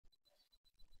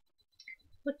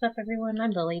What's up, everyone?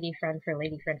 I'm the Lady Friend for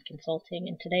Lady Friend Consulting,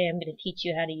 and today I'm going to teach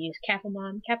you how to use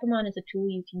Kappamon. Kappamon is a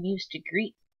tool you can use to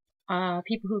greet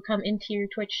people who come into your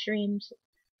Twitch streams.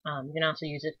 You can also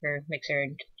use it for Mixer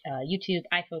and YouTube.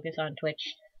 I focus on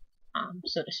Twitch.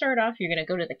 So to start off, you're going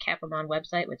to go to the Kappamon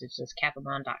website, which is just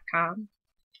kappamon.com.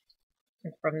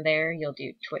 And from there, you'll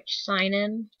do Twitch sign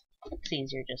in. It's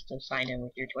easier just to sign in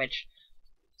with your Twitch.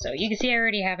 So you can see I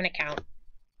already have an account,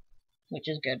 which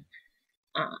is good.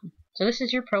 So this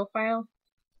is your profile.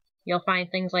 You'll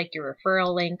find things like your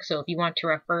referral link, so if you want to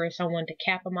refer someone to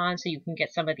Kappamon so you can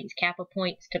get some of these Kappa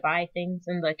points to buy things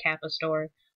in the Kappa store,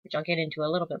 which I'll get into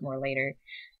a little bit more later,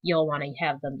 you'll want to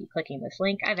have them be clicking this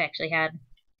link. I've actually had,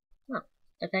 oh,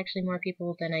 that's actually more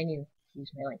people than I knew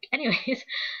use my link. Anyways,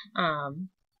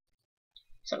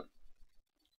 so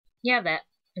you have that,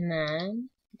 and then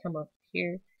you come up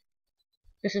here.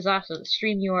 This is also the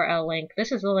stream URL link.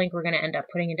 This is the link we're going to end up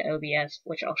putting into OBS,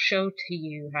 which I'll show to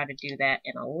you how to do that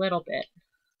in a little bit.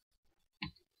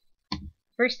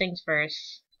 First things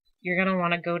first, you're going to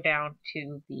want to go down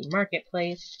to the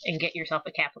marketplace and get yourself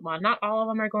a Kappamon. Not all of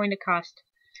them are going to cost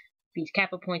these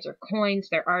Kappa points or coins.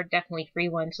 There are definitely free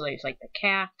ones, so there's like the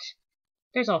cat.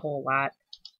 There's a whole lot.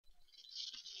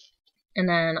 And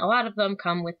then a lot of them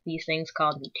come with these things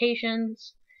called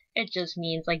mutations. It just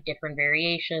means like different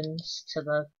variations to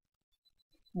the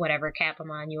whatever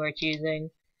Kappamon you are choosing.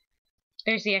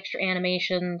 There's the extra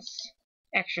animations,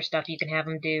 extra stuff you can have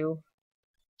them do.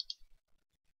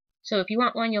 So if you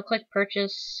want one, you'll click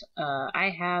purchase.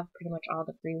 I have pretty much all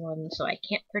the free ones, so I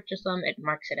can't purchase them. It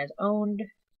marks it as owned.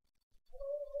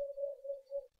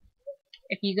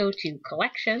 If you go to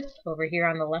collection over here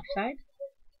on the left side,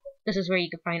 this is where you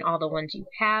can find all the ones you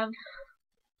have.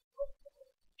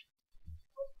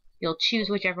 You'll choose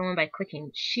whichever one by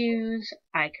clicking choose.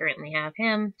 I currently have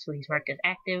him, so he's marked as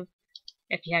active.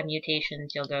 If you have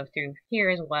mutations, you'll go through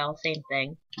here as well, same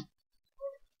thing.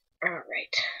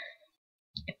 Alright.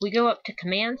 If we go up to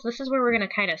commands, this is where we're going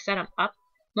to kind of set them up.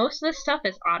 Most of this stuff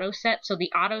is auto set, so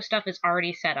the auto stuff is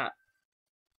already set up.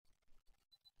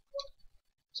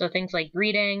 So things like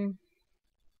greeting,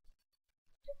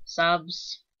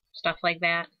 subs, stuff like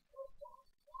that.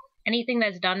 Anything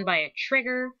that's done by a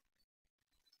trigger,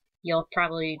 you'll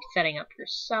probably be setting up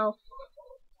yourself.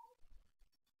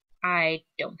 I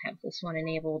don't have this one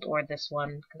enabled or this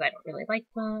one because I don't really like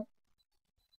that.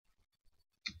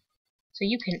 So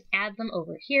you can add them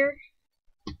over here.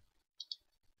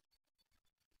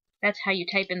 That's how you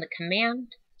type in the command.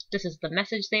 This is the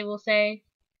message they will say.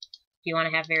 If you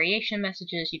want to have variation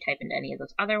messages, you type into any of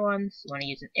those other ones. You want to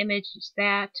use an image, use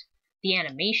that. The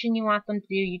animation you want them to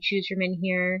do, you choose from in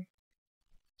here.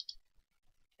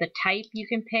 The type you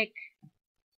can pick,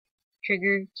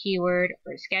 trigger, keyword,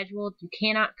 or scheduled. You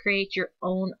cannot create your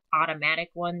own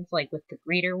automatic ones, like with the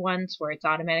greeter ones, where it's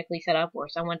automatically set up, or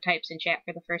someone types in chat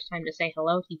for the first time to say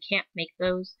hello. You can't make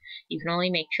those. You can only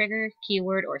make trigger,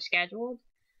 keyword, or scheduled.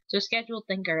 So scheduled,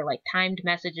 think are like timed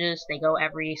messages. They go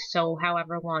every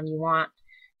however long you want.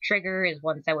 Trigger is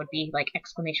ones that would be like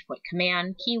exclamation point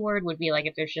command. Keyword would be like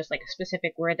if there's just like a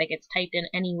specific word that gets typed in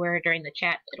anywhere during the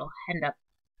chat, it'll end up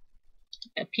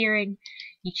appearing.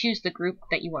 You choose the group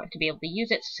that you want to be able to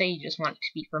use it. So say you just want it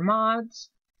to be for mods.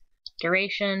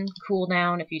 Duration,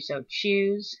 cooldown if you so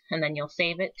choose, and then you'll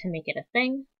save it to make it a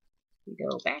thing. We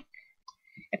go back.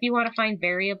 If you want to find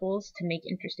variables to make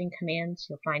interesting commands,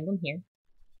 you'll find them here.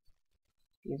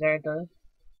 These are the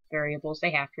variables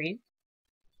they have for you.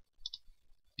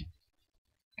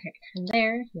 Okay, from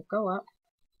there, you'll go up.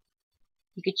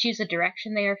 You could choose the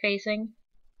direction they are facing.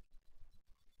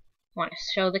 Want to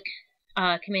show the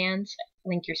commands,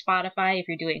 link your Spotify if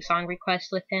you're doing song requests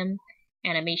with him.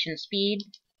 Animation speed,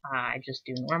 I just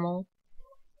do normal.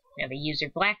 You have a user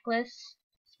blacklist,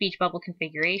 speech bubble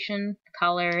configuration, the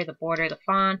color, the border, the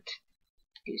font,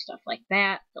 do stuff like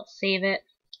that. They'll save it.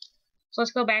 So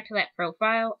let's go back to that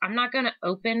profile. I'm not going to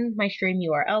open my stream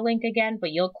URL link again,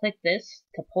 but you'll click this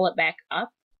to pull it back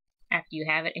up after you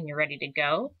have it and you're ready to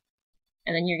go.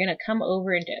 And then you're going to come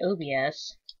over into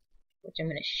OBS, which I'm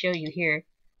going to show you here,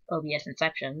 OBS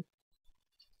Inception.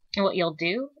 And what you'll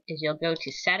do is you'll go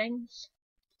to settings,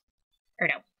 or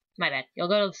no, my bad. You'll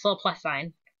go to this little plus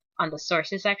sign on the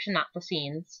sources section, not the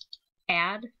scenes.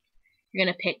 Add. You're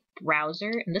going to pick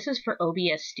browser, and this is for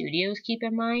OBS Studios, keep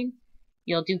in mind.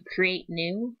 You'll do create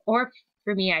new, or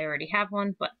for me, I already have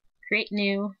one, but create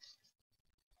new.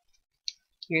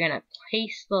 You're going to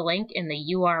paste the link in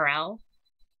the URL,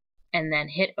 and then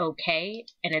hit OK,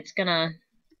 and it's going to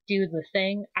do the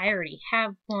thing. I already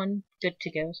have one good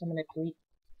to go, so I'm going to delete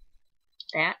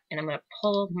that, and I'm going to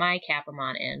pull my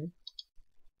Kappamon in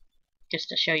just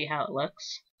to show you how it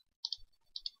looks.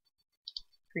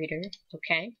 Greeter.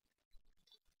 Okay.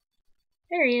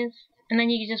 There he is. And then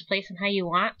you can just place him how you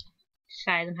want.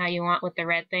 Size him how you want with the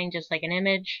red thing, just like an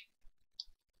image.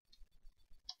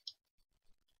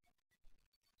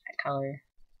 That color.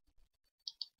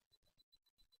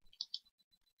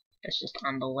 That's just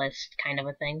on the list kind of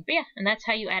a thing. But yeah, and that's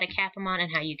how you add a Kappamon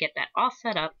and how you get that all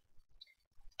set up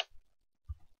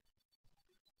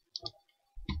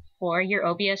for your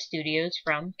OBS Studios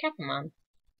from Kappamon.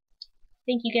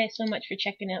 Thank you guys so much for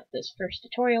checking out this first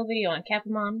tutorial video on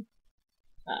Kappamon.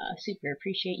 Super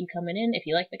appreciate you coming in. If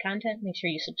you like the content, make sure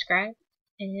you subscribe.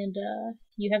 And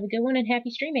you have a good one and happy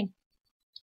streaming.